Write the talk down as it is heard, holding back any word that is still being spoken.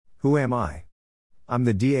Who am I? I'm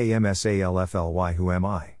the DAMSALFLY. Who am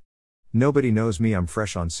I? Nobody knows me. I'm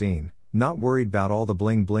fresh on scene, not worried bout all the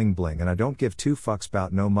bling bling bling, and I don't give two fucks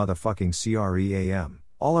bout no motherfucking CREAM.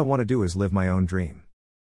 All I wanna do is live my own dream.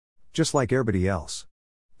 Just like everybody else.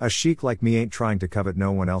 A sheik like me ain't trying to covet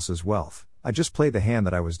no one else's wealth, I just play the hand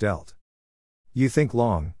that I was dealt. You think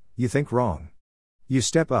long, you think wrong. You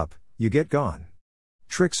step up, you get gone.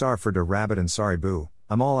 Tricks are for the rabbit and sorry boo,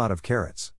 I'm all out of carrots.